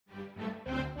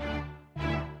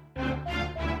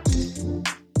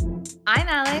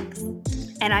Alex.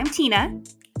 And I'm Tina.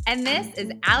 And this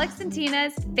is Alex and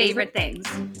Tina's Favorite Things.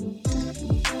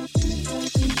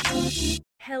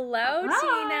 Hello,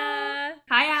 Tina.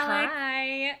 Hi, Alex.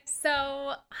 Hi.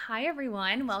 So, hi,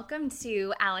 everyone. Welcome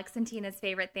to Alex and Tina's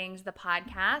Favorite Things, the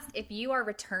podcast. If you are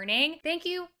returning, thank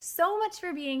you so much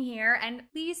for being here, and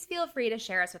please feel free to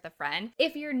share us with a friend.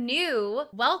 If you're new,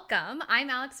 welcome. I'm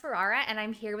Alex Ferrara, and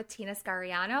I'm here with Tina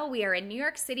Scariano. We are in New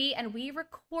York City, and we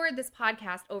record this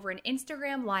podcast over an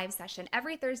Instagram live session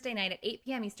every Thursday night at 8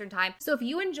 p.m. Eastern Time. So if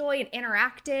you enjoy an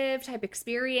interactive type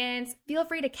experience, feel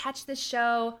free to catch this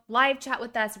show, live chat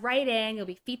with us, write in. You'll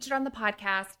be featured on the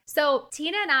podcast. So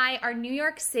Tina and I are New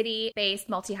York City-based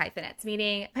multi-hyphenates,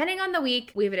 meaning depending on the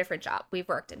week, we have a different job. We've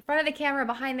worked in front of the camera,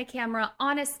 behind the camera,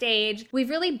 on a stage. We've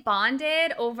really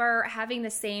bonded over having the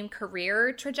same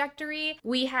career trajectory.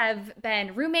 We have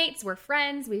been roommates, we're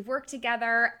friends, we've worked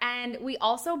together, and we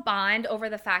also bond over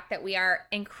the fact that we are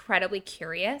incredibly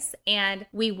curious and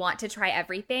we want to try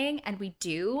everything, and we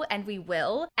do, and we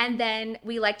will, and then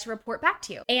we like to report back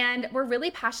to you. And we're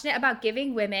really passionate about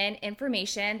giving women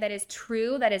information that is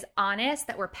true, that is honest,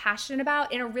 that we're passionate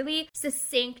about in a really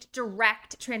succinct,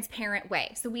 direct, transparent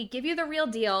way. So we give you the real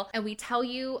deal and we tell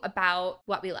you about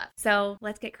what we love. So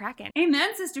let's get cracking.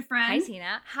 Amen, sister friend. Hi,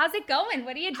 Tina. How's it going?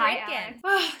 What are you drinking?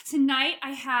 Tonight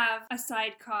I have a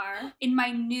sidecar in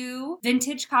my new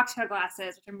vintage cocktail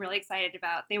glasses, which I'm really excited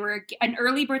about. They were an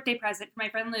early birthday present for my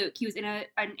friend Luke. He was in an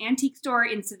antique store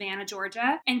in Savannah,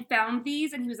 Georgia, and found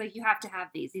these, and he was like, "You have to have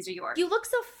these. These are yours." You look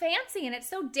so fancy and it's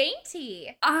so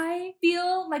dainty. I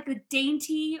feel like a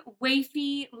dainty,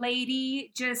 wafy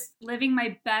lady just living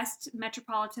my best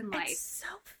metropolitan life. It's so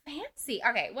fancy.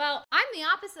 Okay, well, I'm the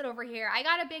opposite over here. I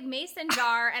got a big mason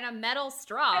jar and a metal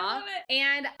straw. I love it.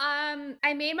 And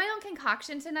I made my own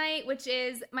concoction tonight, which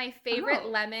is my favorite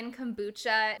lemon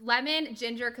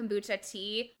ginger kombucha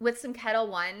tea with some Kettle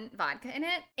One vodka in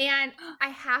it. And I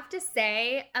have to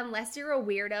say, unless you're a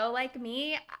weirdo like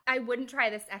me, I wouldn't try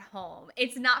this at home.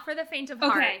 It's not for the faint of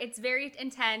heart. Okay. It's very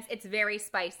intense. It's very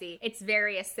spicy. It's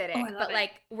very acidic. I love but it.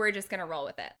 like, we're just gonna roll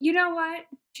with it. You know what?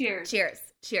 Cheers.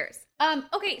 Cheers.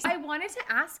 Okay, so I wanted to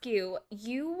ask you,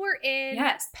 you were in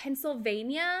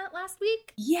Pennsylvania last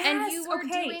week? Yes. And you were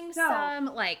doing some,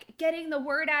 like, getting the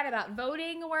word out about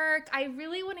voting work. I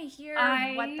really want to hear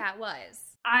what that was.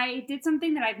 I did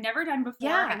something that I've never done before.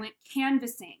 Yeah. I went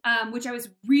canvassing, which I was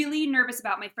really nervous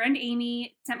about. My friend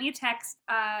Amy sent me a text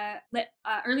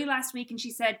early last week, and she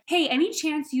said, "Hey, any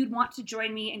chance you'd want to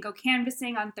join me and go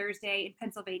canvassing on Thursday in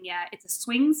Pennsylvania? It's a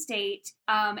swing state,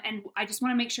 and I just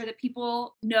want to make sure that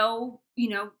people know,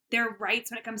 their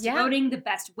rights when it comes to voting, the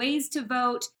best ways to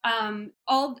vote,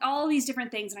 all these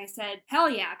different things." And I said, hell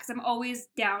yeah, because I'm always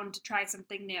down to try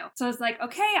something new. So I was like,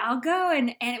 okay, I'll go.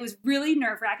 And it was really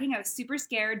nerve-wracking. I was super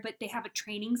scared, but they have a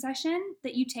training session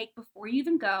that you take before you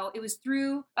even go. It was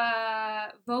through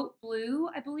Vote Blue,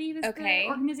 I believe is the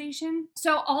organization.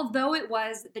 So although it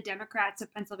was the Democrats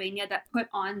of Pennsylvania that put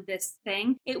on this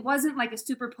thing, it wasn't like a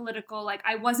super political, like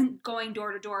I wasn't going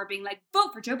door to door being like,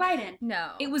 vote for Joe Biden.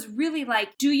 No. It was really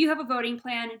like, do you have a voting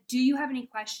plan? Do you have any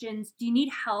questions? Do you need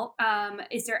help?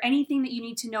 Is there anything that you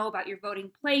need to know about your voting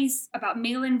place, about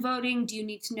mail-in voting? Do you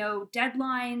need to know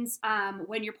deadlines,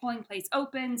 when your polling place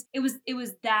opens? It was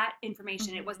that information.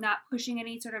 Mm-hmm. It was not pushing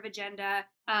any sort of agenda.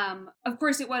 Of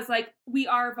course, it was like, we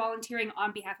are volunteering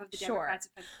on behalf of the Democrats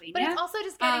of Pennsylvania. But it's also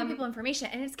just getting people information,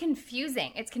 and it's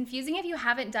confusing. It's confusing if you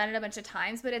haven't done it a bunch of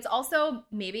times, but it's also,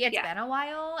 maybe it's been a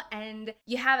while and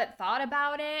you haven't thought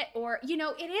about it, or,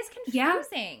 it is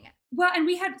confusing. Well, and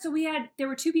there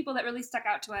were two people that really stuck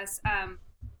out to us.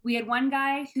 We had one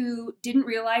guy who didn't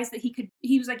realize that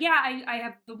he was like, I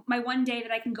have my one day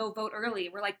that I can go vote early.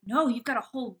 We're like, no, you've got a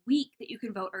whole week that you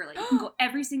can vote early. You can go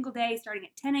every single day starting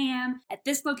at 10 a.m. at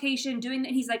this location doing that.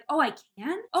 And he's like, oh, I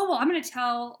can? Oh, well, I'm going to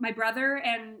tell my brother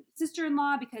and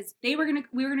sister-in-law because we were going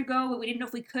to go, but we didn't know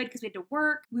if we could because we had to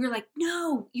work. We were like,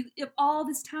 no, you have all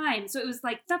this time. So it was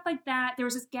like stuff like that. There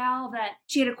was this gal that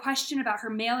she had a question about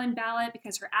her mail-in ballot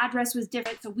because her address was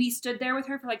different. So we stood there with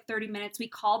her for like 30 minutes. We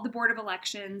called the Board of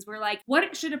Elections. We're like,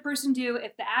 what should a person do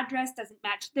if the address doesn't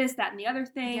match this, that, and the other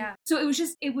thing? Yeah. So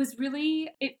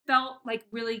it felt like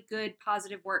really good,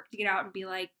 positive work to get out and be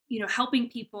like, helping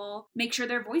people make sure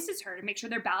their voice is heard and make sure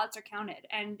their ballots are counted.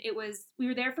 And we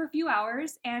were there for a few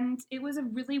hours, and it was a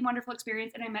really wonderful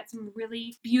experience. And I met some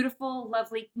really beautiful,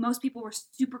 lovely, most people were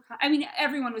super kind. I mean,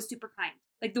 everyone was super kind.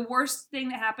 Like the worst thing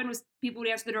that happened was people would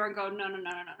answer the door and go, no.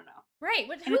 Right.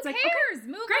 Who And it's cares? like, okay,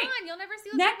 Move great. on. You'll never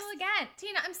see those Next. people again.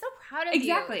 Tina, I'm so proud of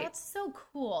Exactly. you. That's so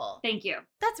cool. Thank you.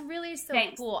 That's really so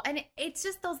Thanks. cool. And it's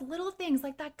just those little things,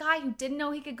 like that guy who didn't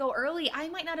know he could go early. I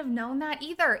might not have known that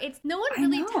either. No one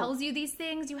really tells you these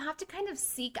things. You have to kind of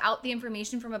seek out the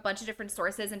information from a bunch of different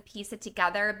sources and piece it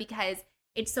together because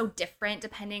it's so different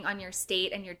depending on your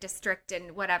state and your district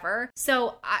and whatever.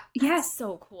 So that's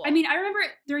so cool. I mean, I remember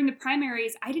during the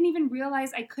primaries, I didn't even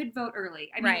realize I could vote early.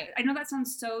 I mean, I know that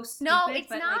sounds so stupid. No, it's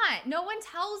not. Like, no one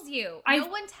tells you. No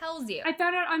one tells you. I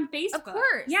found out on Facebook. Of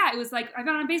course. Yeah, it was like, I found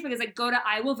out on Facebook. It's like, go to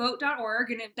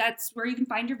iwillvote.org, and if that's where you can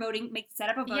find your voting, set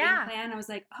up a voting plan. I was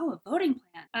like, oh, a voting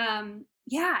plan.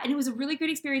 Yeah, and it was a really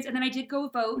great experience. And then I did go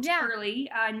vote early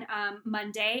on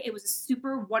Monday. It was a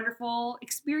super wonderful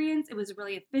experience. It was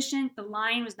really efficient. The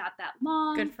line was not that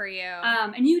long. Good for you.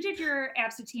 And you did your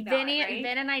absentee ballot, right?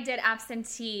 Vin and I did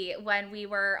absentee when we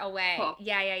were away. Cool.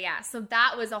 Yeah. So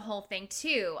that was a whole thing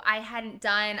too. I'd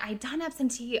done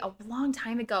absentee a long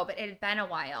time ago, but it had been a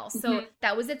while. So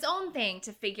that was its own thing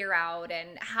to figure out,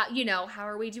 and how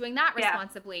are we doing that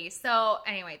responsibly? So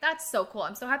anyway, that's so cool.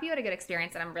 I'm so happy you had a good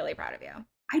experience, and I'm really proud of you.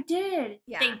 I did.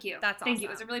 Yeah. Thank you. That's awesome. Thank you.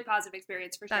 It was a really positive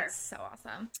experience for sure. That's so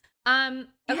awesome.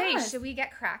 Okay, should we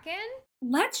get cracking?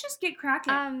 Let's just get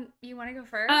cracking. You want to go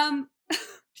first?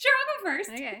 Sure, I'll go first.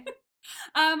 Okay.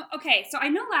 Okay, so I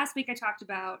know last week I talked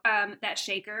about that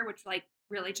shaker, which like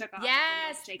really took off.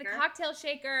 Yes, the cocktail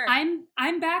shaker.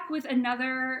 I'm back with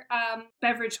another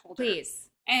beverage holder. Please.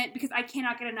 And because I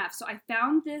cannot get enough. So I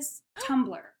found this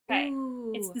tumbler. Okay.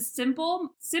 Ooh. It's the simple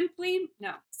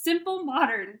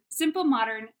modern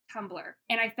tumbler.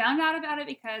 And I found out about it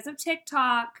because of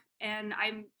TikTok. And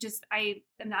I'm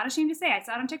not ashamed to say I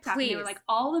saw it on TikTok. Please. And they were like,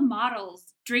 all the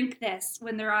models drink this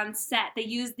when they're on set. They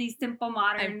use these simple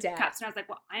modern cups. And I was like,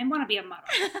 well, I want to be a model.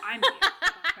 I'm gonna be a model cup.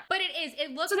 But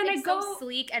it looks so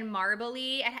sleek and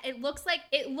marbly. It looks like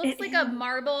a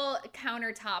marble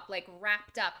countertop, like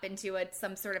wrapped up into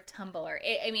some sort of tumbler.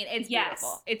 It's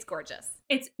beautiful. It's gorgeous.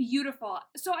 It's beautiful.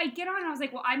 So I get on and I was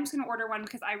like, well, I'm just going to order one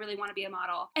because I really want to be a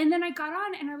model. And then I got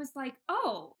on and I was like,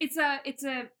 oh, it's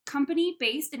a company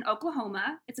based in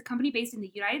Oklahoma. It's a company based in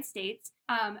the United States.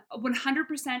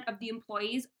 100% of the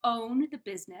employees own the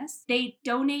business. They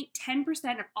donate 10%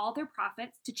 of all their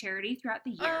profits to charity throughout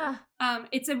the year.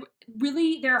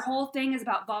 Their whole thing is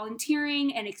about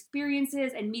volunteering and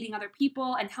experiences and meeting other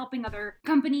people and helping other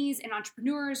companies and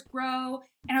entrepreneurs grow.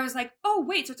 And I was like, oh,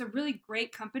 wait, so it's a really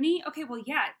great company? Okay, well,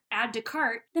 yeah, add to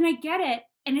cart. Then I get it.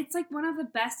 And it's like one of the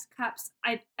best cups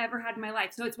I've ever had in my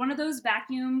life. So it's one of those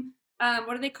vacuum,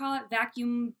 what do they call it?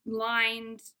 Vacuum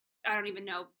lined, I don't even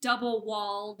know, double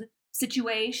walled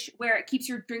situation where it keeps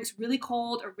your drinks really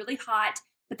cold or really hot.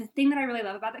 But the thing that I really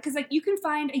love about that, because like you can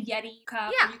find a Yeti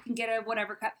cup or you can get a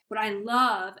whatever cup. What I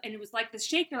love, and it was like the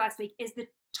shaker last week, is the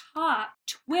top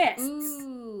twists.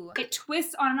 Ooh. It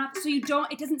twists on and off so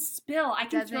it doesn't spill. I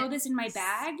can throw this in my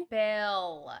bag.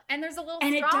 And there's a little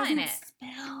and straw it doesn't in it.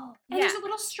 Spill. And there's a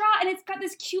little straw and it's got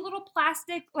this cute little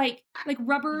plastic like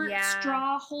rubber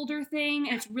straw holder thing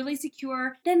and it's really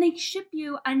secure. Then they ship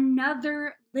you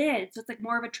another lid. So it's like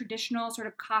more of a traditional sort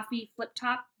of coffee flip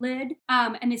top lid.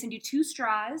 And they send you 2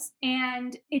 straws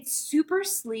and it's super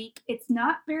sleek. It's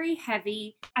not very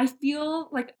heavy. I feel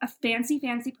like a fancy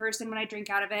person when I drink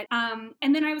out of it.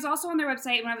 And then I was also on their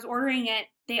website when I was ordering it.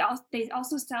 They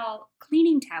also sell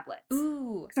cleaning tablets.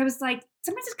 Ooh. Because I was like,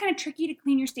 sometimes it's kind of tricky to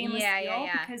clean your stainless steel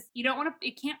yeah. because you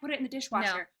can't put it in the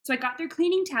dishwasher. No. So I got their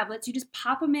cleaning tablets. You just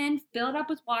pop them in, fill it up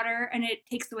with water, and it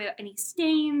takes away any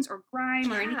stains or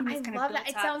grime or anything that's kind of built up.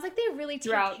 It sounds like they really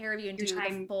take care of you and do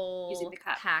the full using the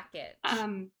cup.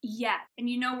 package. Yeah.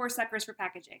 And we're suckers for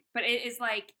packaging. But it is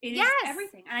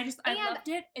everything. And I loved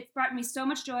it. It's brought me so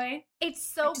much joy. It's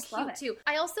so cute too.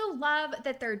 I also love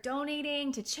that they're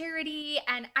donating to charity.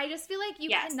 And I just feel like you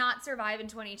cannot survive in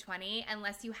 2020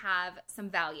 unless you have some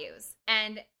values.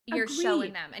 And you're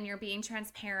showing them and you're being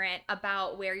transparent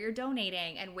about where you're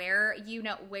donating and where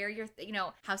you're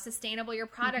how sustainable your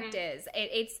product is.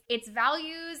 It's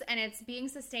values and it's being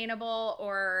sustainable,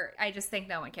 or I just think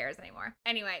no one cares anymore.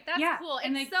 Anyway, that's cool.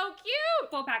 And it's so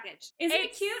cute. Full package. Isn't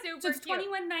it cute? Super so it's cute.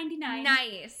 $21.99.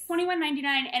 Nice. $21.99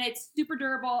 and it's super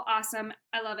durable. Awesome.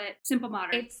 I love it. Simple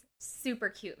modern. It's super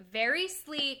cute. Very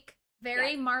sleek.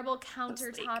 Very marble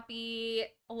countertopy,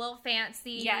 a little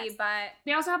fancy, but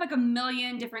they also have like a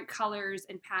million different colors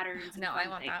and patterns. No, I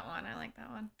want that one. I like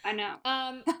that one. I know.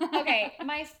 Okay,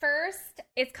 my first,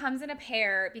 it comes in a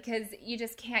pair because you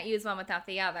just can't use one without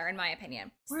the other, in my opinion.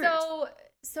 Word.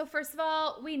 So first of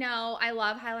all, we know I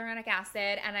love hyaluronic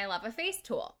acid and I love a face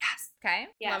tool. Yes. Okay.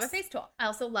 Yes. Love a face tool. I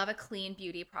also love a clean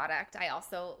beauty product. I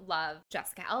also love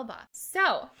Jessica Alba.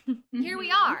 So here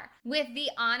we are with the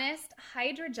Honest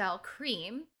Hydrogel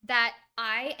Cream that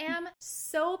I am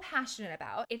so passionate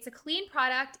about. It's a clean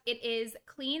product. It is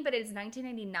clean, but it is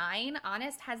 $19.99.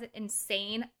 Honest has an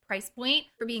insane price point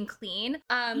for being clean.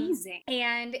 Amazing.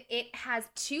 And it has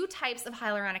 2 types of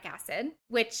hyaluronic acid,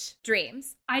 which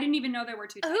dreams. I didn't even know there were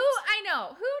 2 types. I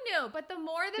know. Who knew? But the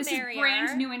more the this merrier. Is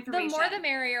brand new information. The more the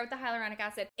merrier with the hyaluronic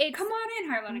acid. It's Come on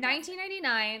in, hyaluronic acid.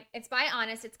 $19.99. It's by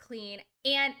Honest. It's clean.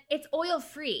 And it's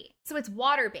oil-free. So it's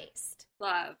water-based.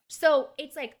 Love. So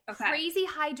it's like crazy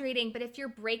hydrating, but if you're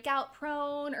breakout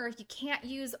prone or if you can't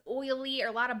use oily or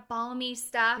a lot of balmy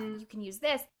stuff, you can use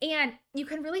this. And you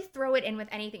can really throw it in with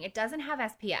anything. It doesn't have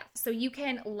SPF. So you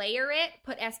can layer it,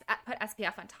 put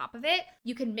SPF on top of it.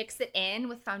 You can mix it in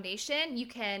with foundation. You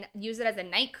can use it as a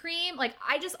night cream. Like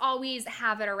I just always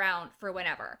have it around for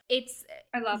whenever.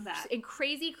 I love that.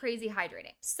 Crazy, crazy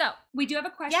hydrating. So we do have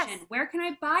a question. Yes. Where can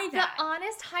I buy that? The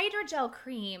Honest Hydrogel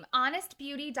Cream,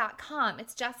 honestbeauty.com.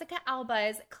 It's Jessica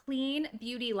Alba's clean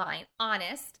beauty line,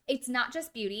 Honest. It's not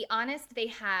just beauty. Honest, they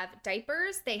have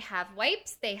diapers, they have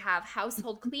wipes, they have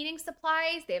household cleaning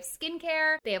supplies, they have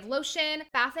skincare, they have lotion,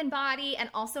 bath and body, and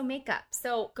also makeup.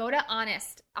 So go to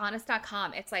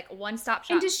honest.com. It's like one-stop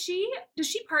shop. And does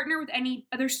she partner with any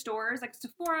other stores like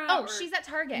Sephora? Oh, she's at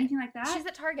Target. Anything like that? She's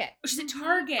at Target. Oh, she's at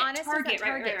Target. Honest Target, is at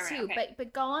Target right, too. okay.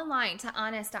 But go online to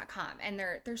honest.com and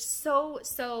they're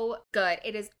so good.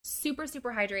 It is super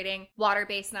hydrating,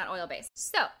 water-based, not oil-based.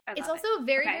 So it's also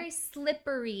very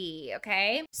slippery,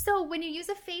 okay? So when you use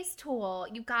a face tool,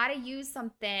 you gotta use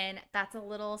something that's a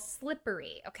little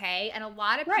slippery, okay? And a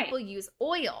lot of people use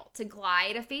oil to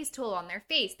glide a face tool on their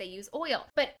face. They use oil.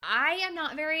 But I am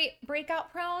not very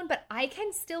breakout prone, but I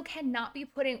cannot be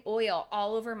putting oil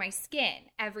all over my skin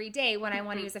every day when I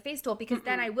want to use a face tool because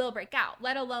then I will break out,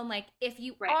 let alone like if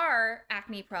you are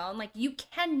acne prone, like you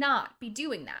cannot be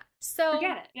doing that. So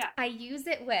forget it. Yeah. I use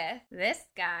it with this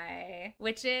guy,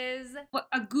 which is what,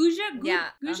 a Gouja?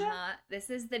 Gouja? This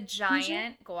is the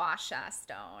giant gua sha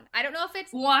stone. I don't know if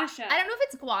it's gua sha. I don't know if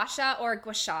it's gua sha or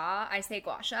gua sha. I say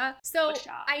gua sha. So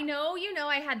I know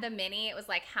I had the mini. It was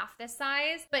like half this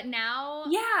size, but now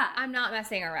I'm not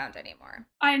messing around anymore.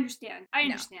 I understand.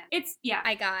 No. It's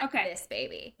I got this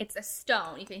baby. It's a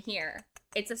stone. You can hear.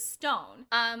 It's a stone.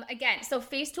 Again, so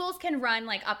face tools can run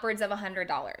like upwards of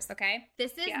 $100, okay?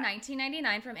 This is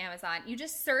 $19.99 from Amazon. You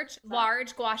just search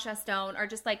large gua sha stone or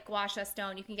just like gua sha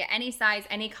stone. You can get any size,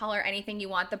 any color, anything you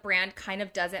want. The brand kind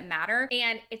of doesn't matter.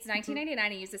 And it's $19.99. I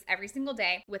use this every single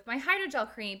day with my hydrogel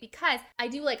cream because I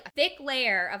do like a thick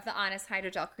layer of the Honest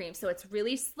Hydrogel Cream. So it's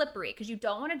really slippery because you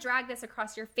don't want to drag this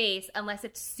across your face unless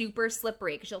it's super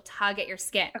slippery because you'll tug at your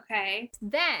skin. Okay.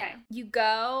 Then you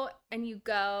go and you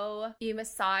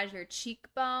massage your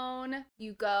cheekbone.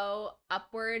 You go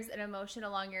upwards and in motion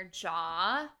along your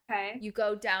jaw. Okay. You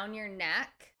go down your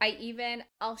neck.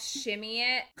 I'll shimmy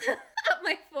it up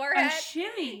my forehead. A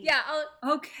shimmy? Yeah.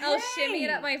 I'll shimmy it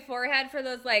up my forehead for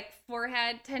those like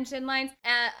forehead tension lines.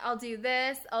 And I'll do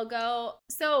this.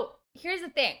 So here's the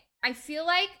thing. I feel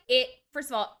like first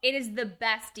of all, it is the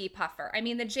best depuffer. I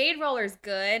mean, the Jade Roller is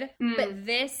good, but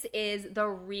this is the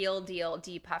real deal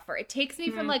depuffer. It takes me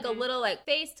from like a little like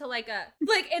face to like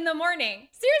in the morning.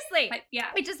 Seriously.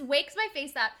 It just wakes my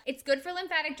face up. It's good for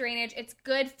lymphatic drainage. It's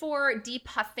good for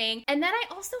depuffing. And then I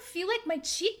also feel like my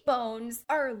cheekbones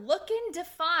are looking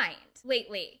defined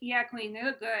lately. Yeah, Queen, they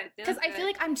look good. Because I feel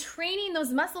like I'm training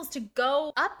those muscles to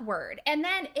go upward. And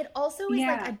then it also is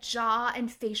like a jaw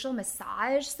and facial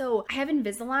massage. So I have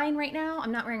Invisalign right now.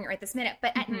 I'm not wearing it right this minute,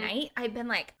 but at night I've been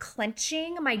like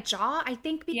clenching my jaw. I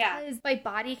think because my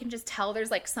body can just tell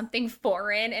there's like something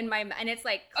foreign in and it's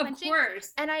like clenching. Of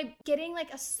course. And I'm getting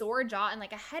like a sore jaw and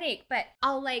like a headache, but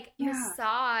I'll like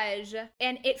massage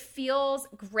and it feels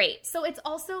great. So it's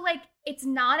also like, it's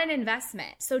not an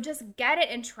investment. So just get it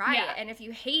and try it. And if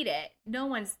you hate it, no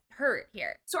one's hurt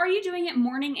here. So are you doing it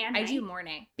morning and night? I do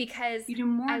morning because you do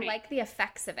morning. I like the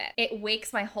effects of it. It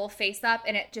wakes my whole face up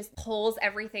and it just pulls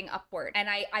everything upward. And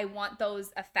I want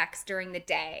those effects during the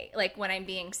day, like when I'm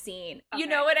being seen. Okay. You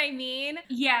know what I mean?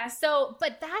 Yeah. So,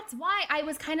 but that's why I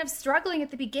was kind of struggling at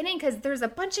the beginning because there's a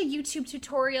bunch of YouTube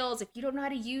tutorials if you don't know how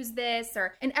to use this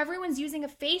and everyone's using a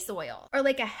face oil or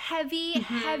like a heavy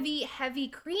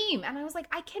cream. And I was like,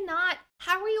 I cannot.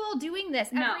 How are you all doing this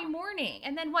every morning?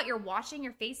 And then what? You're washing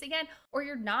your face again or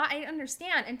you're not? I didn't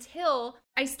understand until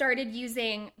I started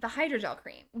using the hydrogel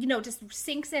cream. Just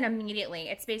sinks in immediately.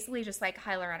 It's basically just like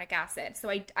hyaluronic acid. So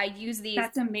I use these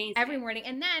That's amazing. every morning.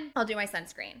 And then I'll do my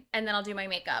sunscreen. And then I'll do my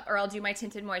makeup or I'll do my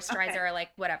tinted moisturizer or like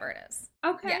whatever it is.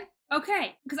 Okay. Yeah.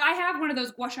 Okay, because I have one of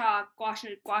those gua sha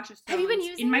stones Have you been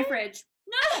using in my it? fridge.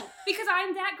 No, because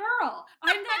I'm that girl.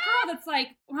 I'm that girl that's like,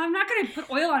 well, I'm not going to put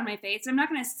oil on my face. I'm not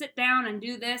going to sit down and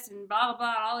do this and blah, blah,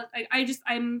 blah. All this.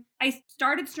 I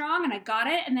started strong and I got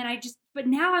it. And then but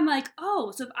now I'm like,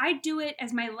 oh, so if I do it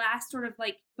as my last sort of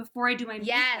like, before I do my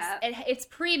yes, makeup. it's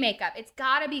pre-makeup. It's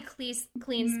got to be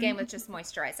clean skin with just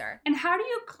moisturizer. And how do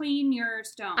you clean your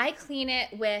stone? I clean it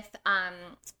with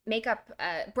makeup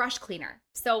brush cleaner.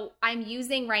 So I'm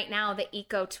using right now the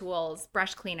Eco Tools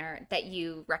brush cleaner that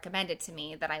you recommended to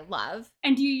me that I love.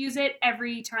 And do you use it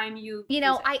every time you use it?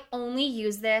 I only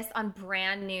use this on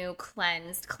brand new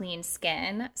cleansed clean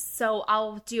skin. So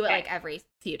I'll do it like every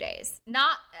few days.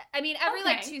 Every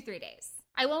like 2-3 days.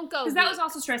 I won't go. Because that was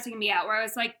also stressing me out where I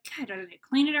was like, God, do I need to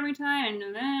clean it every time?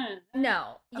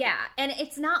 No. Okay. Yeah. And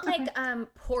it's not like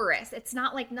porous. It's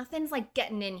not like nothing's like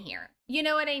getting in here. You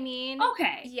know what I mean?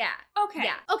 Okay. Yeah. Okay.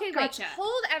 Yeah. Okay, great. Gotcha.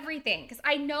 Hold everything because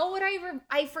I know what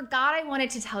I forgot I wanted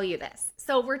to tell you this.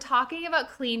 So we're talking about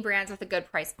clean brands with a good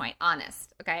price point.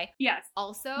 Honest. Okay? Yes.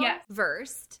 Also, yes.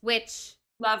 Versed, which...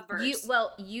 Love Versed.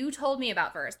 You told me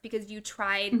about Versed because you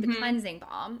tried the cleansing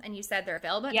balm and you said they're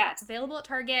available at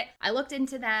Target. I looked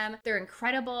into them. They're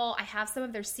incredible. I have some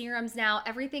of their serums now.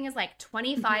 Everything is like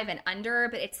 25 and under,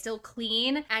 but it's still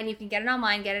clean and you can get it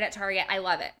online, get it at Target. I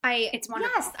love it. It's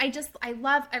wonderful. Yes, I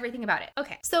love everything about it.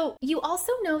 Okay. So you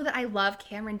also know that I love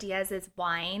Cameron Diaz's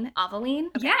wine,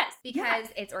 Aveline. Okay. Yes. Because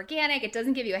it's organic. It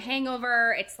doesn't give you a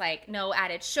hangover. It's like no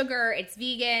added sugar. It's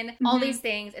vegan. All these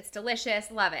things. It's delicious.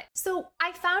 Love it. So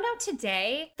I found out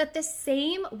today that the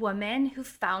same woman who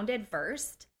founded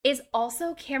Versed is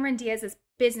also Cameron Diaz's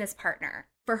business partner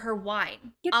for her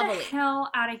wine. Get the hell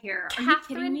out of here. Are you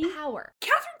kidding me? Power.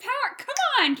 Catherine Power. Come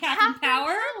on, Catherine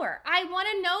Power. I want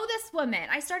to know this woman.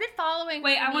 I started following her.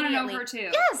 Wait, I want to know her too.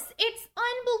 Yes, it's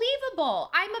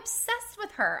unbelievable. I'm obsessed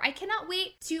with her. I cannot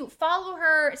wait to follow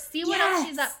her, see what else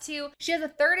she's up to. She has a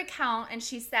third account and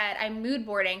she said, I'm mood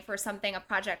boarding for a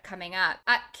project coming up.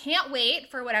 Can't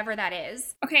wait for whatever that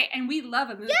is. Okay, and we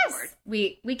love a mood board.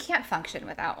 We can't function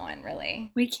without one,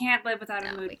 really. We can't live without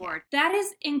a mood board. That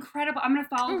is incredible. I'm going to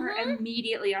follow her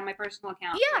immediately on my personal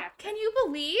account. Yeah. Can you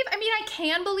believe? I mean, I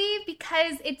can believe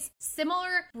because it's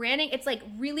similar branding. It's like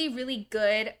really, really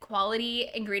good quality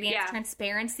ingredients,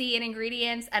 transparency in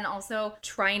ingredients, and also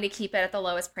trying to keep it at the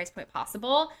lowest price point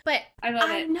possible. But I love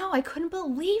it. I know. I couldn't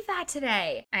believe that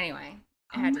today. Anyway,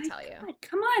 I had to tell you.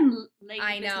 Come on,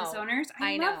 lady business owners.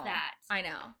 I love that. I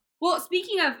know. Well,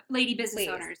 speaking of lady business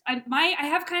owners, I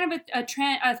have kind of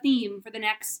a theme for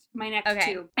my next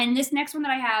two. And this next one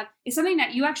that I have is something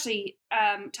that you actually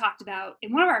talked about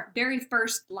in one of our very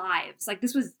first lives. Like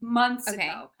this was months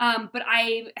ago. But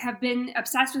I have been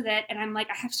obsessed with it and I'm like,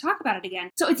 I have to talk about it again.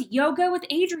 So it's Yoga with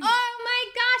Adriene. Oh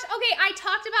my gosh. Okay, I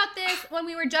talked about this when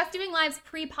we were just doing lives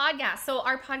pre-podcast. So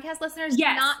our podcast listeners do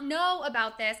not know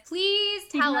about this. Please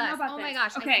tell us. Oh my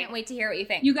gosh. I can't wait to hear what you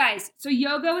think. You guys, so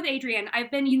Yoga with Adriene.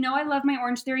 I've been, I love my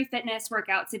Orange Theory Fitness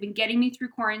workouts. They've been getting me through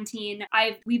quarantine.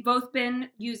 We've both been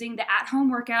using the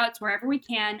at-home workouts wherever we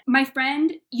can. My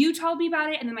friend, you told me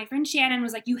about it, and then my friend Shannon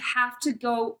was like, you have to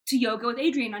go to Yoga with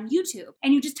Adriene on YouTube.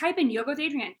 And you just type in Yoga with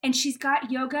Adriene, and she's got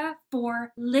yoga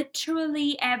for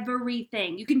literally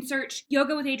everything. You can search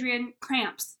Yoga with Adriene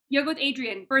cramps, Yoga with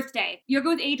Adriene birthday, Yoga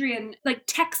with Adriene like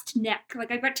text neck,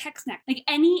 like I've got text neck, like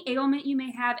any ailment you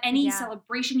may have, any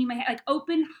celebration you may have, like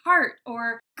open heart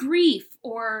or grief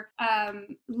or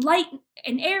light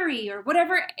and airy or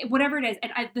whatever it is.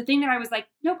 And the thing that I was like,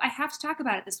 nope, I have to talk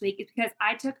about it this week is because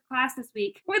I took a class this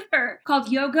week with her called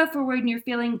Yoga for When You're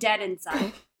Feeling Dead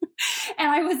Inside. And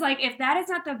I was like, if that is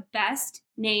not the best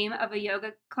name of a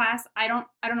yoga class, I don't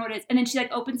know what it is. And then she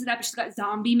like opens it up and she's got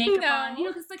zombie makeup on,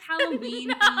 because it's like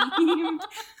Halloween themed.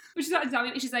 But she's got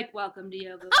zombie. She's like, welcome to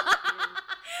yoga.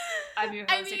 I'm your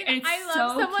host. I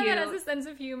love someone that has a sense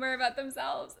of humor about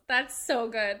themselves. That's so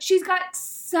good. She's got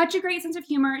such a great sense of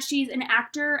humor. She's an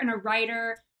actor and a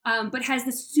writer. But has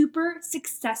this super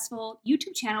successful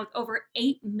YouTube channel with over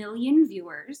 8 million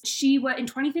viewers. In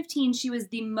 2015, she was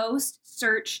the most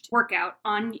searched workout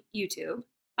on YouTube.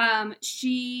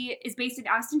 She is based in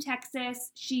Austin,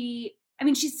 Texas. She's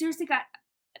seriously got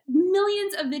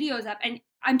millions of videos up. And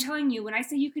I'm telling you, when I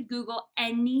say you could Google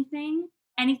anything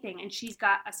anything, and she's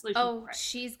got a solution Oh, for it.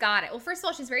 she's got it. Well, first of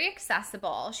all, she's very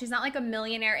accessible. She's not like a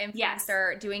millionaire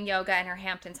influencer doing yoga in her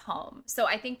Hamptons home. So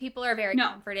I think people are very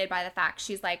comforted by the fact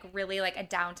she's like really like a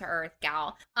down-to-earth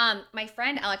gal. My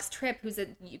friend Alex Tripp, who's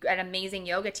an amazing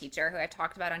yoga teacher who I've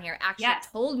talked about on here, actually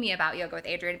told me about Yoga with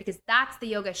Adriene, because that's the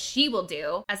yoga she will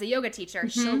do as a yoga teacher.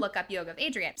 She'll look up Yoga with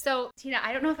Adriene. So Tina,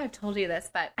 I don't know if I've told you this,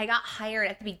 but I got hired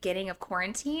at the beginning of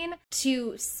quarantine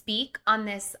to speak on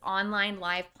this online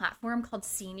live platform called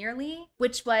Seniorly,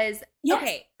 which was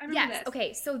okay.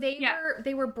 So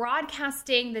they were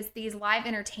broadcasting these live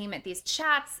entertainment, these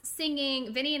chats,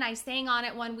 singing. Vinny and I sang on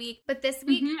it one week, but this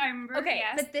week I remember.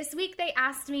 But this week they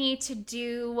asked me to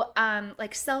do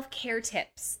like self-care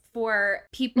tips for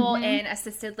people in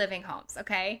assisted living homes,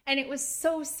 okay? And it was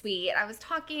so sweet. I was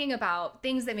talking about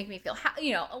things that make me feel,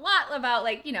 a lot about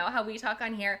like, how we talk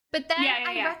on here. But then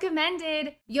I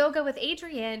recommended Yoga with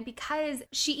Adriene because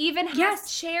she even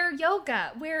has chair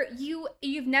yoga, where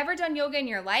you've never done yoga in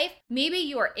your life. Maybe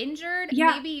you are injured.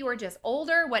 Maybe you are just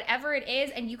older, whatever it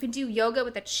is. And you can do yoga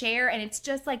with a chair, and it's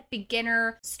just like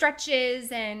beginner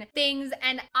stretches and things.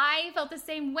 And I felt the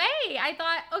same way. I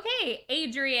thought, okay,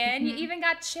 Adriene, you even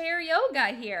got chair yoga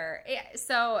here.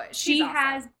 So she awesome.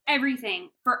 has everything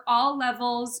for all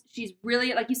levels. She's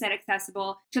really, like you said,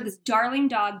 accessible. She has this darling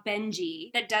dog,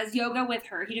 Benji, that does yoga with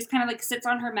her. He just kind of like sits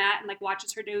on her mat and like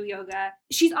watches her do yoga.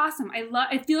 She's awesome.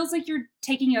 It feels like you're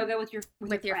taking yoga with your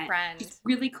friend. She's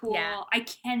really cool. Yeah. I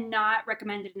cannot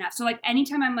recommend it enough. So like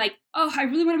anytime I'm like, oh, I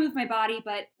really want to move my body,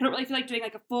 but I don't really feel like doing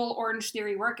like a full Orange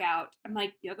Theory workout, I'm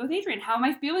like, Yoga with Adriene. How am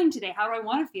I feeling today? How do I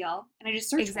want to feel? And I just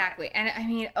search exactly. And I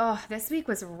mean, this week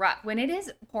was rough. When it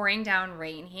is pouring down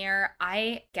rain here,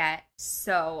 I get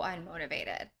so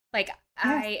unmotivated. Like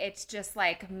it's just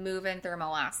like moving through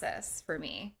molasses for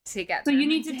me to get. So you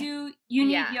need to do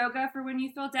yoga for when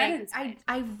you feel dead inside.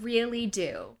 I really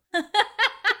do.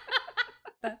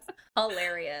 That's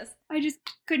hilarious. I just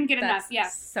couldn't get enough. Yeah.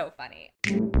 So funny.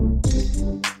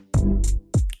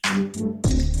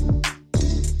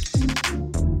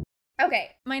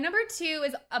 Okay, my number 2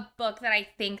 is a book that I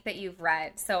think that you've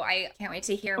read, so I can't wait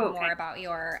to hear more about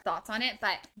your thoughts on it,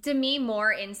 but Demi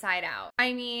Moore, Inside Out.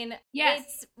 I mean,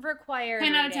 it's required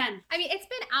 10 out of 10. I mean, it's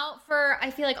been out for,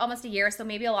 I feel like, almost a year, so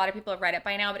maybe a lot of people have read it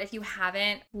by now, but if you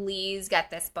haven't, please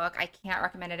get this book. I can't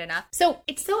recommend it enough. So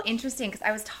it's so interesting, because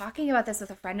I was talking about this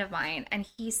with a friend of mine, and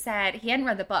he said, he hadn't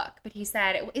read the book, but he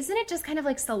said, isn't it just kind of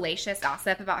like salacious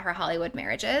gossip about her Hollywood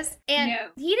marriages? And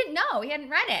he didn't know. He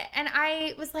hadn't read it. And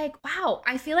I was like, wow,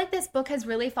 I feel like this book has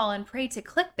really fallen prey to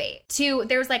clickbait.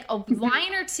 There's like a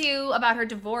line or two about her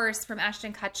divorce from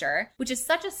Ashton Kutcher, which is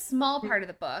such a small part of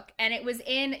the book. And it was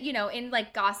in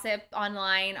like gossip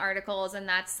online articles, and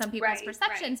that's some people's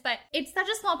perceptions, but it's such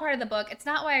a small part of the book. It's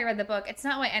not why I read the book. It's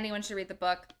not why anyone should read the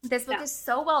book. This book is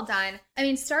so well done. I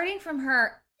mean, starting from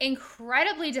her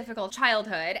incredibly difficult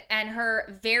childhood and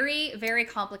her very, very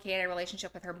complicated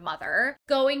relationship with her mother,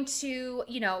 going to,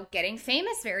 getting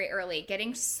famous very early,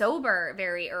 getting sober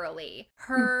very early,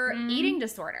 her eating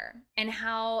disorder and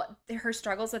how her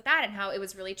struggles with that and how it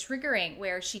was really triggering,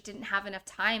 where she didn't have enough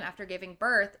time after giving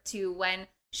birth to when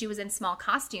she was in small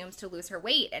costumes to lose her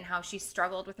weight, and how she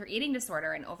struggled with her eating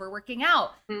disorder and overworking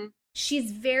out.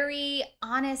 She's very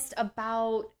honest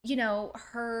about,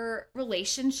 her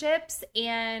relationships,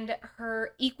 and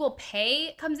her equal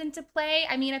pay comes into play.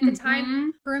 I mean, at the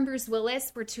time, her and Bruce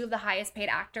Willis were 2 of the highest paid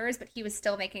actors, but he was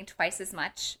still making twice as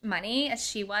much money as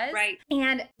she was. Right.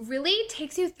 And really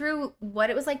takes you through what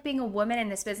it was like being a woman in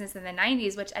this business in the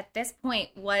 90s, which at this point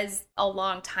was a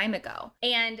long time ago.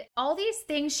 And all these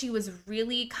things she was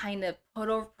really kind of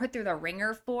put through the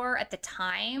ringer for at the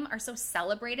time are so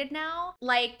celebrated now.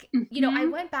 Like, I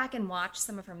went back and watched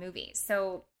some of her movies.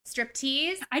 So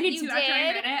Striptease. I did too. After I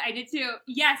read it, I did too.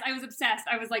 Yes, I was obsessed.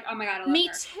 I was like, oh my God, I love her. Me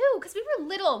too, because we were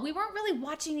little. We weren't really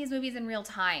watching these movies in real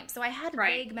time. So I had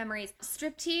vague memories.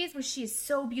 Striptease, where she's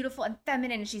so beautiful and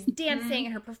feminine, and she's dancing,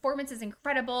 and her performance is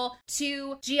incredible.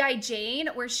 To G.I. Jane,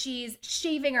 where she's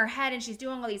shaving her head, and she's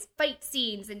doing all these fight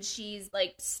scenes, and she's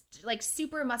like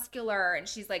super muscular, and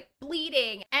she's like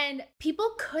bleeding. And people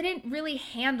couldn't really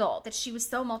handle that she was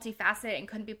so multifaceted and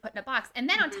couldn't be put in a box. And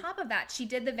then on top of that, she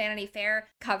did the Vanity Fair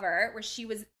cover where she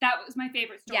was... That was my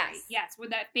favorite story. Yes. With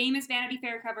that famous Vanity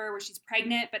Fair cover where she's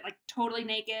pregnant but like totally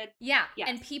naked. Yeah. Yes.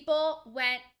 And people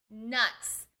went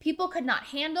nuts. People could not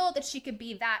handle that she could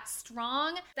be that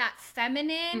strong, that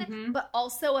feminine, but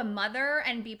also a mother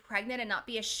and be pregnant and not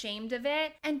be ashamed of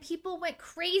it. And people went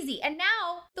crazy. And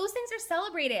now those things are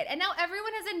celebrated. And now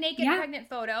everyone has a naked pregnant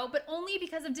photo, but only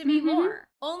because of Demi Moore.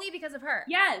 Only because of her.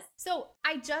 Yes. So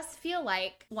I just feel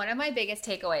like one of my biggest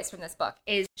takeaways from this book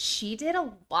is she did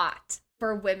a lot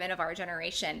for women of our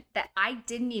generation that I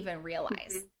didn't even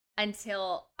realize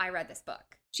until I read this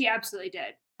book. She absolutely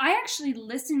did. I actually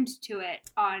listened to it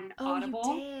on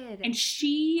Audible, you did. and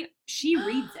she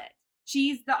reads it. She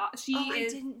is I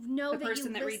didn't know the that person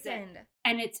you that reads listened. it,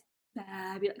 and it's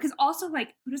fabulous. Because also,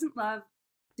 like, who doesn't love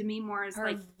Demi Moore's Her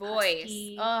like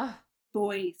voice?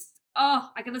 Voice.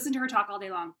 Oh, I could listen to her talk all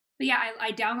day long. But yeah,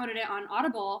 I downloaded it on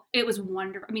Audible. It was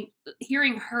wonderful. I mean,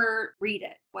 hearing her read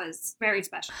it was very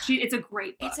special. It's a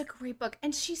great book. It's a great book.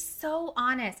 And she's so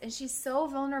honest and she's so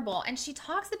vulnerable. And she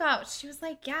talks about, she was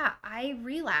like, yeah, I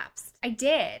relapsed. I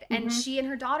did. And she and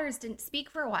her daughters didn't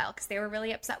speak for a while because they were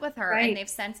really upset with her. Right. And they've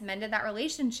since mended that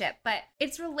relationship. But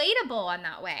it's relatable in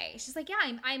that way. She's like,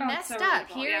 yeah, I messed so up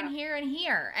relatable, here yeah. and here and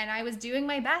here. And I was doing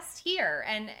my best here.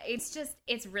 And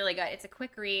it's really good. It's a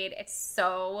quick read. It's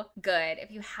so good.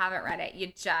 If you haven't read it, you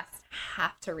just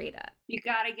have to read it. You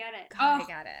gotta get it. Gotta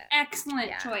get it.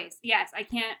 Excellent choice. Yes, I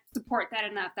can't support that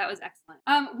enough. That was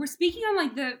excellent. We're speaking on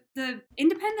like the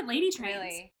independent lady trends.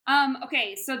 Really?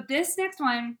 Okay, so this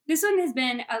one has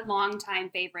been a long time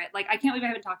favorite. Like, I can't believe I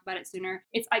haven't talked about it sooner.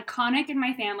 It's iconic in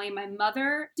my family. My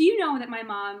mother, do you know that my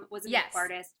mom was a makeup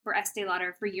artist for Estee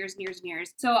Lauder for years and years and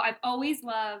years? So I've always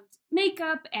loved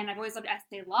makeup and I've always loved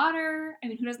Estee Lauder. I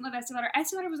mean, who doesn't love Estee Lauder?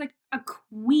 Estee Lauder was like a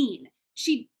queen.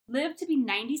 She lived to be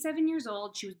 97 years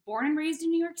old. She was born and raised in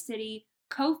New York City,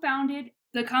 co-founded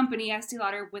the company Estee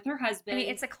Lauder with her husband. I mean,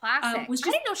 it's a classic. I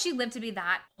didn't know she lived to be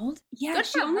that old. Yeah, good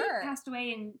she for only her. passed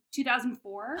away in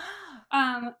 2004.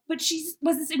 But she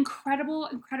was this incredible,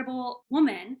 incredible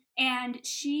woman. And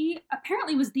she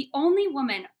apparently was the only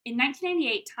woman in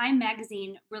 1998. Time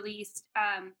magazine released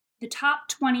the top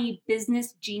 20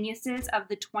 business geniuses of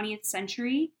the 20th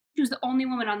century. She was the only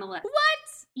woman on the list. What?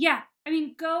 Yeah. I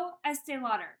mean, go Estee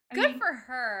Lauder. Good for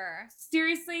her.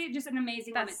 Seriously, just an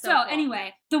amazing woman. So cool.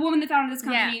 Anyway, the woman that founded this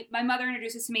company, my mother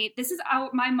introduced this to me. This is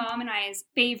my mom and I's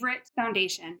favorite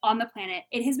foundation on the planet.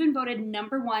 It has been voted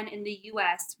 #1 in the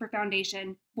US for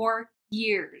foundation for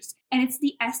years. And it's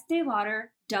the Estee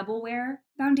Lauder Double Wear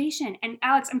Foundation. And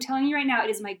Alex, I'm telling you right now, it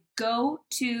is my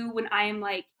go-to when I am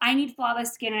like, I need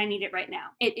flawless skin and I need it right now.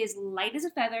 It is light as a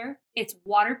feather. It's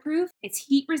waterproof. It's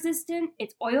heat resistant.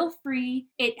 It's oil-free.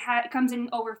 It comes in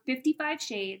over 55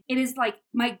 shades. It is like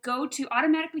my go-to,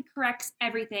 automatically corrects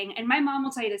everything. And my mom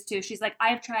will tell you this too. She's like, I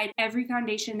have tried every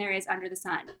foundation there is under the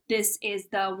sun. This is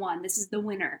the one. This is the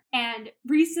winner. And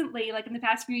recently, like in the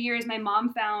past few years, my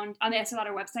mom found on the Estee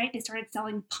Lauder website, they started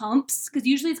selling pumps because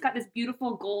usually it's got this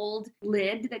beautiful gold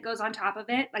lid that goes on top of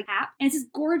it, like cap. And it's this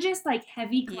gorgeous, like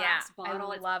heavy glass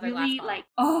bottle. I It's love really it. like,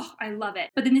 oh, I love it.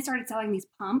 But then they started selling these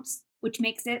pumps, which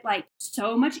makes it like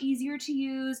so much easier to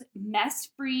use, mess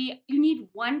free. You need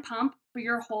one pump for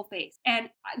your whole face. And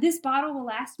this bottle will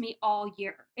last me all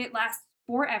year. It lasts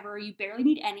forever. You barely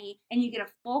need any, and you get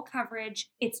a full coverage.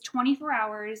 It's 24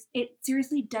 hours. It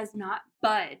seriously does not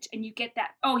budge. And you get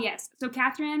that. Oh, yes. So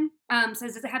Catherine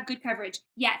says, does it have good coverage?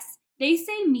 Yes. They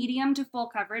say medium to full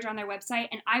coverage on their website,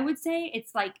 and I would say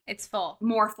it's like it's full,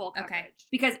 more full coverage. Okay.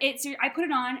 Because I put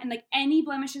it on, and like any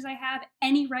blemishes I have,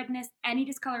 any redness, any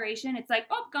discoloration, it's like,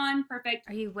 oh, gone, perfect.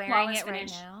 Are you wearing flawless it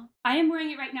finish. right now? I am wearing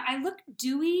it right now. I look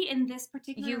dewy in this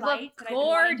particular You light. look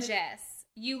gorgeous.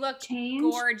 You look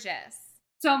gorgeous.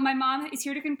 So my mom is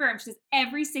here to confirm. She says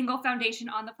every single foundation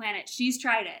on the planet, she's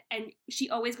tried it. And she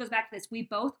always goes back to this. We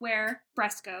both wear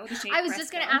Fresco, the shade I was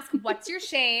just going to ask, what's your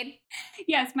shade?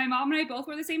 Yes, my mom and I both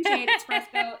wear the same shade. It's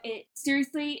Fresco. It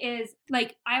seriously is,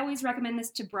 like, I always recommend this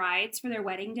to brides for their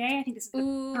wedding day. I think this is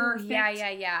the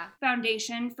perfect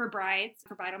foundation for brides,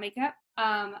 for bridal makeup.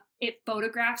 It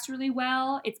photographs really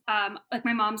well. It's like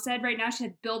my mom said right now, she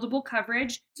had buildable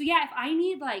coverage. So yeah, if I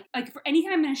need like for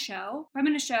anytime I'm in a show, if I'm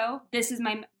in a show, this is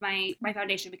my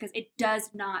foundation because it does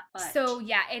not budge. So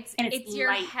yeah, it's your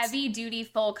light. heavy duty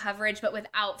full coverage, but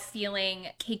without feeling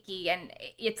cakey, and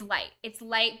it's light. It's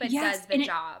light, but does the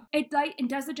job. It light and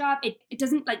does the job. It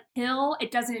doesn't like pill.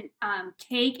 It doesn't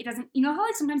cake. It doesn't. You know how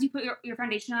like sometimes you put your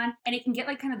foundation on and it can get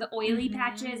like kind of the oily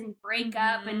patches and break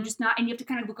up and just not, and you have to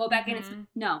kind of go back in. It's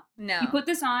no. You put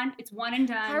this on. It's one and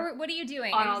done. What are you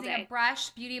doing? Are you using a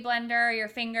brush, beauty blender, your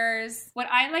fingers? What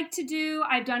I like to do,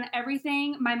 I've done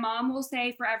everything. My mom will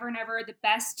say forever and ever, the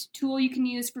best tool you can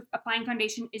use for applying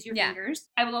foundation is your fingers.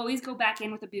 I will always go back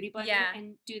in with a beauty blender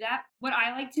and do that. What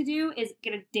I like to do is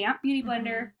get a damp beauty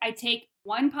blender. I take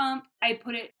one pump. I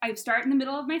start in the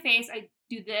middle of my face. I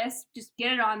do this, just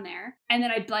get it on there. And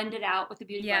then I blend it out with the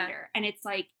beauty blender. And it's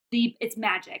like, it's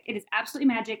magic. It is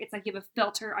absolutely magic. It's like you have a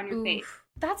filter on your face.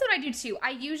 That's what I do too. I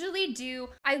usually do.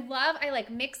 I like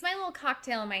mix my little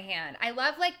cocktail in my hand. I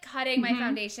love like cutting my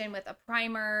foundation with a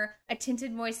primer, a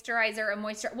tinted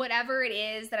moisturizer, whatever it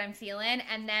is that I'm feeling.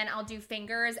 And then I'll do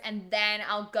fingers and then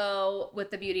I'll go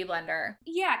with the Beauty Blender.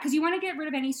 Yeah, because you want to get rid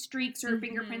of any streaks or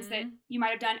fingerprints that you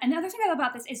might have done. And the other thing I love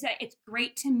about this is that it's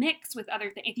great to mix with other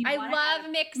things. I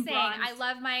love mixing. I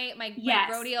love my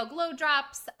Rodeo Glow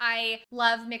Drops. I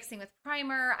love mixing with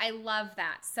primer. I love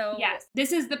that. So yes,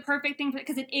 this is the perfect thing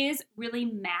because it is really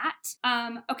matte.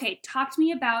 Okay, talk to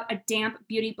me about a damp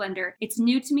beauty blender. It's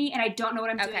new to me and I don't know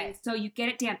what I'm doing. So you get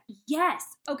it damp. Yes.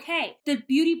 Okay. The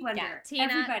beauty blender. Yeah, Tina,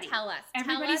 everybody, tell us.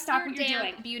 Everybody tell us stop your what you're damp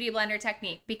doing. Beauty blender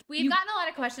technique. We've gotten a lot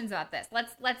of questions about this.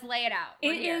 Let's lay it out.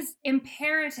 It is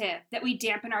imperative that we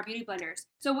dampen our beauty blenders.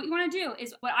 So what you want to do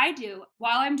is what I do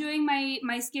while I'm doing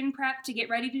my skin prep to get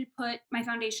ready to put my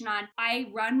foundation on. I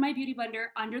run my beauty blender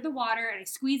under the water and I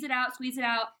squeeze it out.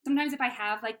 Sometimes if I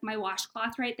have like my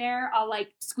washcloth right there, I'll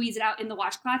like squeeze it out in the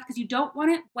washcloth because you don't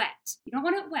want it wet. You don't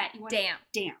want it wet. You want it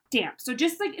damp. So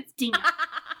just like it's damp.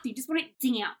 So you just want it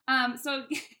damp. So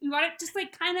you want it just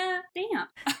like kind of damp.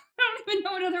 I don't even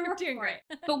know another word for it.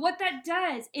 But what that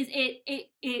does is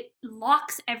it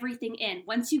locks everything in.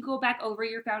 Once you go back over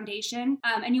your foundation,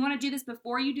 and you want to do this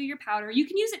before you do your powder, you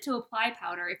can use it to apply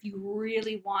powder if you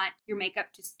really want your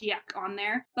makeup to stick on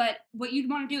there. But what you'd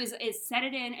want to do is set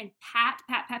it in and pat.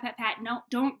 No,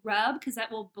 don't rub because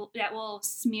that will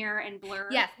smear and blur.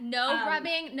 Yes, no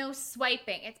rubbing, no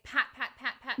swiping. It's pat.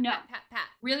 No. Pat.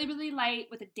 Really, really light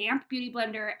with a damp beauty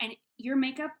blender, and your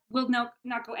makeup will not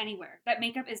go anywhere. That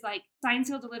makeup is like signed,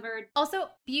 sealed, delivered. Also,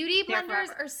 beauty blenders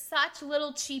are such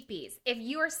little cheapies. If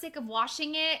you are sick of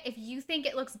washing it, if you think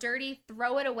it looks dirty,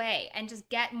 throw it away and just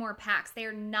get more packs. They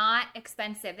are not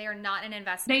expensive. They are not an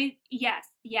investment. Yes.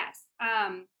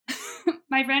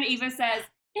 My friend Eva says,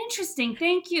 interesting,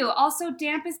 thank you. Also,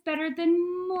 damp is better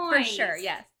than moist. For sure,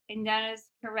 yes. And that is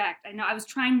correct. I know I was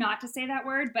trying not to say that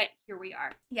word, but here we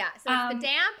are. Yeah, so it's the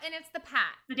damp and it's the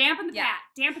pat. The damp and the pat.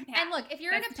 Damp and pat. And look, if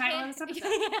you're in a pinch,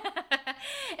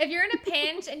 if you're in a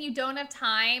pinch and you don't have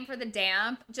time for the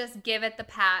damp, just give it the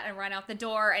pat and run out the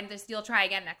door, and you'll try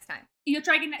again next time. You'll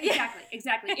try again.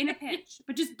 Exactly. In a pinch.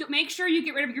 But just make sure you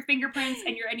get rid of your fingerprints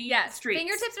and your streaks.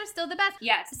 Fingertips are still the best.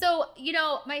 Yes. So,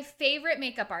 my favorite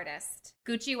makeup artist,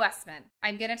 Gucci Westman.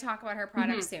 I'm going to talk about her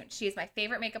product soon. She's my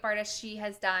favorite makeup artist. She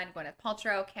has done Gwyneth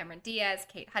Paltrow, Cameron Diaz,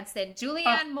 Kate Hudson,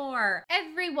 Julianne Moore,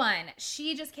 everyone.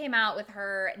 She just came out with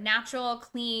her natural,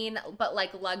 clean, but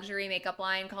like luxury makeup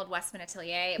line called Westman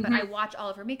Atelier. But I watch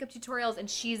all of her makeup tutorials and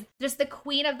she's just the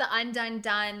queen of the undone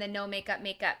done, the no makeup.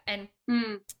 And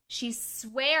she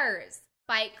swears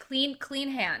by clean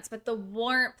hands, but the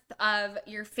warmth of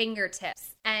your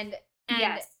fingertips. And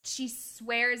she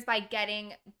swears by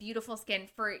getting beautiful skin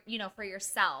for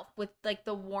yourself with like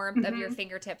the warmth of your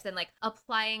fingertips and like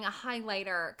applying a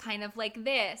highlighter kind of like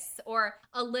this, or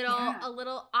a little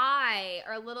eye,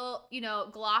 or a little,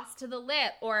 gloss to the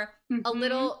lip, or a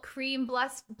little cream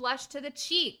blush to the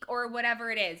cheek, or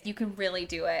whatever it is. You can really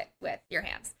do it with your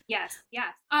hands. Yes.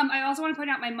 I also want to point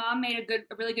out, my mom made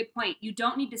a really good point. You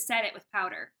don't need to set it with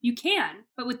powder. You can,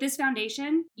 but with this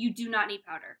foundation, you do not need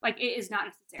powder. Like, it is not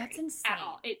necessary. That's insane. At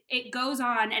all. It goes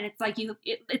on, and it's like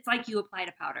you applied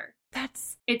a powder.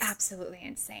 It's absolutely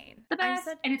insane. The best,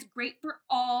 and it's great for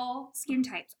all skin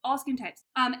types.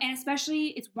 And especially,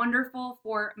 it's wonderful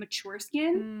for mature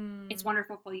skin. It's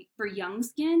wonderful for young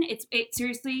skin. It's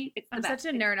seriously, it's the best. I'm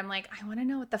such a nerd. I'm like, I want to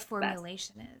know what the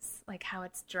formulation is, like how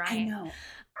it's drying. I know.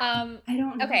 I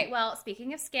don't know. Okay, well,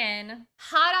 speaking of skin,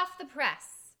 hot off the press,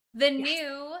 the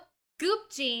new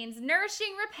Goop Jeans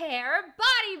Nourishing Repair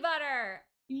Body Butter.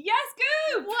 Yes,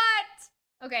 Goop!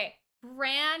 What? Okay,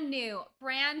 brand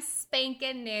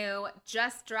spanking new,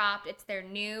 just dropped. It's their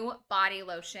new body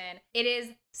lotion. It is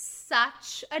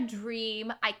such a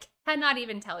dream. I cannot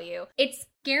even tell you. It's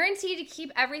guaranteed to keep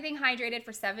everything hydrated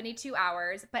for 72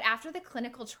 hours. But after the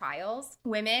clinical trials,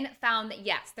 women found that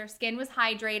yes, their skin was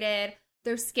hydrated.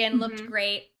 Their skin looked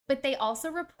great. But they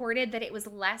also reported that it was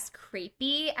less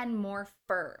crepey and more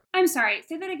firm. I'm sorry,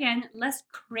 say that again. Less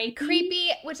crepey? Crepey,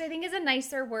 which I think is a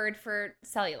nicer word for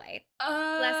cellulite.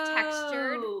 Less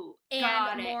textured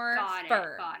and more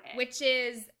firm. Got it. Which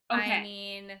is, okay. I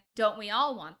mean, don't we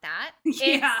all want that?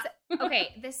 Yeah.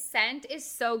 Okay, this scent is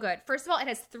so good. First of all, it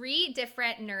has 3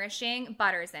 different nourishing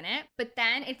butters in it, but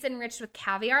then it's enriched with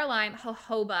caviar lime,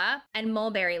 jojoba, and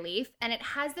mulberry leaf, and it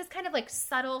has this kind of like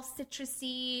subtle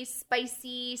citrusy,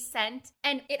 spicy scent,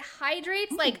 and it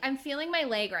hydrates. Like, I'm feeling my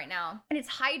leg right now, and it's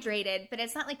hydrated, but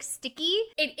it's not like sticky.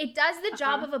 It does the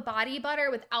job of a body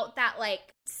butter without that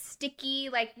like sticky,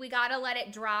 like we gotta let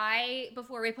it dry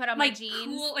before we put on my jeans.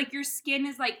 Cool, like your skin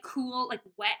is like cool, like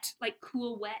wet, like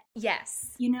cool wet.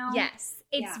 Yes. You know? Yes.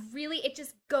 It's really, it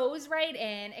just goes right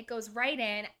in. It goes right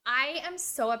in. I am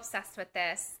so obsessed with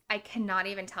this. I cannot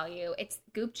even tell you. It's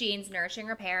Goop Jeans Nourishing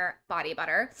Repair Body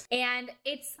Butter. And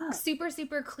it's super,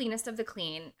 super cleanest of the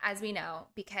clean, as we know,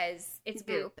 because it's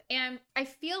Goop. And I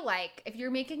feel like if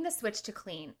you're making the switch to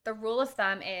clean, the rule of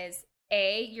thumb is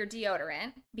A, your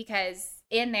deodorant, because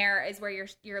in there is where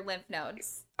your lymph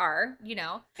nodes are, you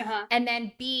know, and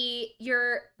then B,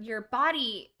 your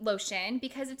body lotion,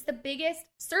 because it's the biggest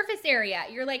surface area.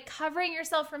 You're like covering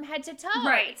yourself from head to toe.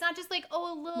 Right. It's not just like,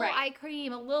 oh, a little eye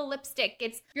cream, a little lipstick.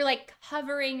 You're like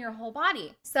covering your whole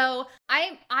body. So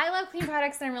I love clean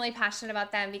products and I'm really passionate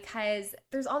about them because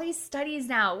there's all these studies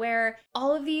now where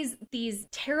all of these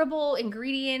terrible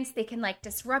ingredients, they can like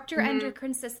disrupt your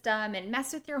endocrine system and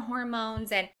mess with your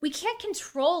hormones, and we can't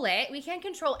control it. We can't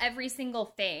control every single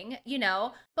thing, you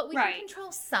know, but we can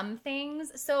control some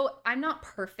things. So I'm not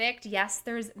perfect. Yes,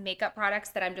 there's makeup products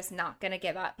that I'm just not going to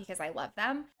give up because I love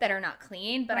them that are not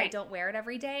clean, but I don't wear it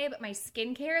every day. But my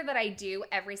skincare that I do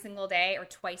every single day or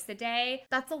twice a day,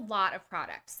 that's a lot of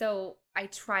product. So I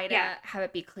try to have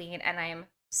it be clean, and I am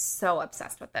so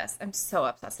obsessed with this. I'm so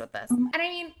obsessed with this. And I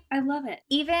mean, I love it.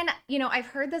 Even, you know, I've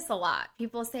heard this a lot.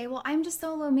 People say, well, I'm just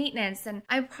so low maintenance and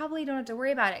I probably don't have to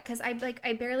worry about it because I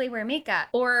barely wear makeup,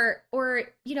 or,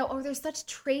 you know, or there's such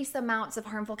trace amounts of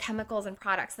harmful chemicals and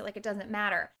products that like it doesn't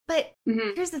matter. But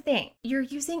here's the thing. You're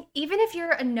using, even if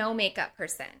you're a no makeup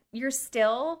person, you're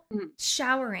still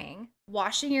showering,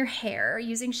 washing your hair,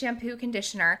 using shampoo,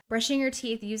 conditioner, brushing your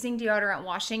teeth, using deodorant,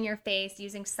 washing your face,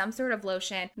 using some sort of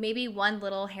lotion, maybe one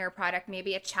little hair product,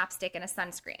 maybe a chapstick and a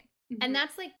sunscreen. And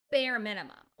that's like bare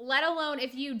minimum, let alone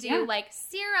if you do like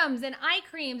serums and eye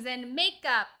creams and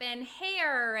makeup and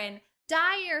hair and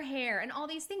dye your hair and all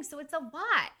these things. So it's a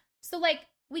lot. So like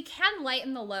we can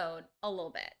lighten the load a little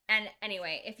bit. And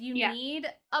anyway, if you need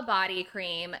a body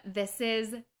cream, this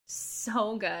is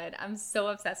so good. I'm so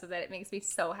obsessed with it. It makes me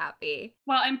so happy.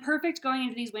 Well, and perfect going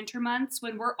into these winter months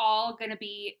when we're all going to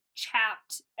be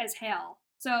chapped as hell.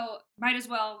 So might as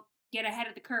well get ahead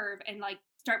of the curve and like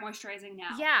start moisturizing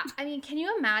now. Yeah. I mean, can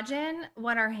you imagine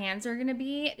what our hands are going to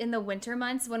be in the winter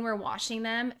months when we're washing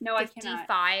them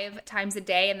 55 times a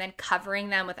day and then covering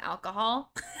them with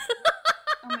alcohol?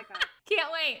 Oh my God. Can't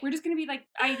wait. We're just going to be like,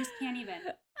 I just can't even.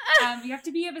 You have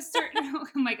to be of a certain, oh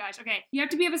my gosh, okay. You have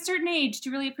to be of a certain age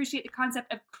to really appreciate the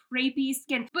concept of crepey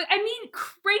skin. But I mean,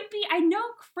 crepey, I know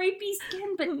crepey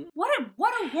skin, but what a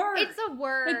word. It's a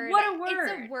word. Like, what a word.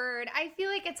 It's a word. I feel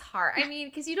like it's hard. I mean,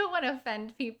 because you don't want to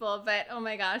offend people, but oh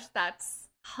my gosh, that's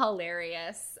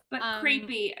hilarious. But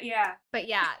crepey, yeah. But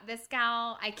yeah, this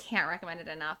gal, I can't recommend it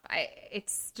enough.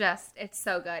 It's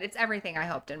so good. It's everything I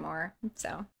hoped and more.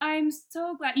 So I'm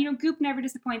so glad. You know, Goop never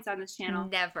disappoints on this channel.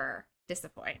 Never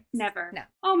disappoints. Never. No.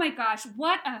 Oh my gosh,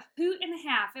 what a hoot and a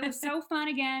half. It was so fun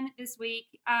again this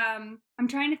week. I'm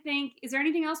trying to think, is there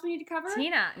anything else we need to cover?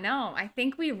 Tina, no, I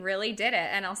think we really did it,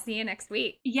 and I'll see you next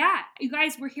week. Yeah, you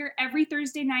guys, we're here every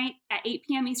Thursday night at 8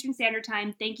 p.m. Eastern Standard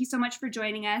Time. Thank you so much for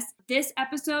joining us. This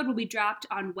episode will be dropped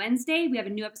on Wednesday. We have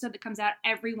a new episode that comes out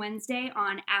every Wednesday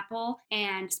on Apple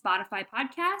and Spotify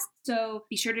podcasts. So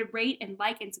be sure to rate and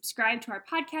like and subscribe to our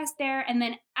podcast there. And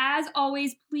then as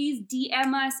always, please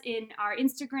DM us in our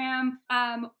Instagram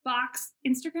box.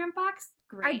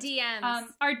 Great.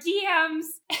 Our DMs.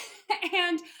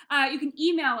 And you can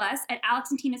email us at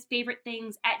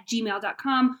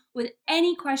alexandtinasfavoritethings@gmail.com with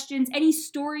any questions, any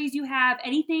stories you have,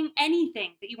 anything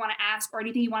that you want to ask or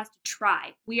anything you want us to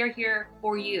try. We are here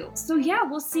for you. So yeah,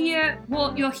 we'll see you.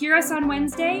 You'll hear us on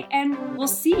Wednesday, and we'll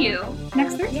see you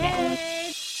next Thursday. Yay.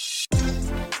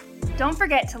 Don't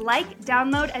forget to like,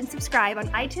 download, and subscribe on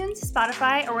iTunes,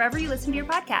 Spotify, or wherever you listen to your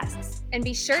podcasts. And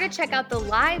be sure to check out the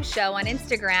live show on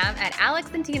Instagram at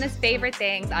Alex and Tina's Favorite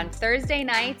Things on Thursday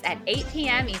nights at 8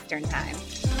 p.m. Eastern Time.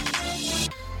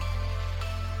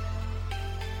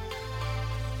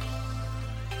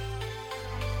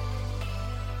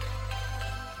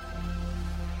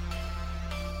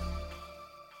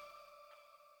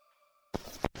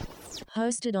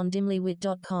 Hosted on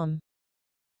dimlywit.com.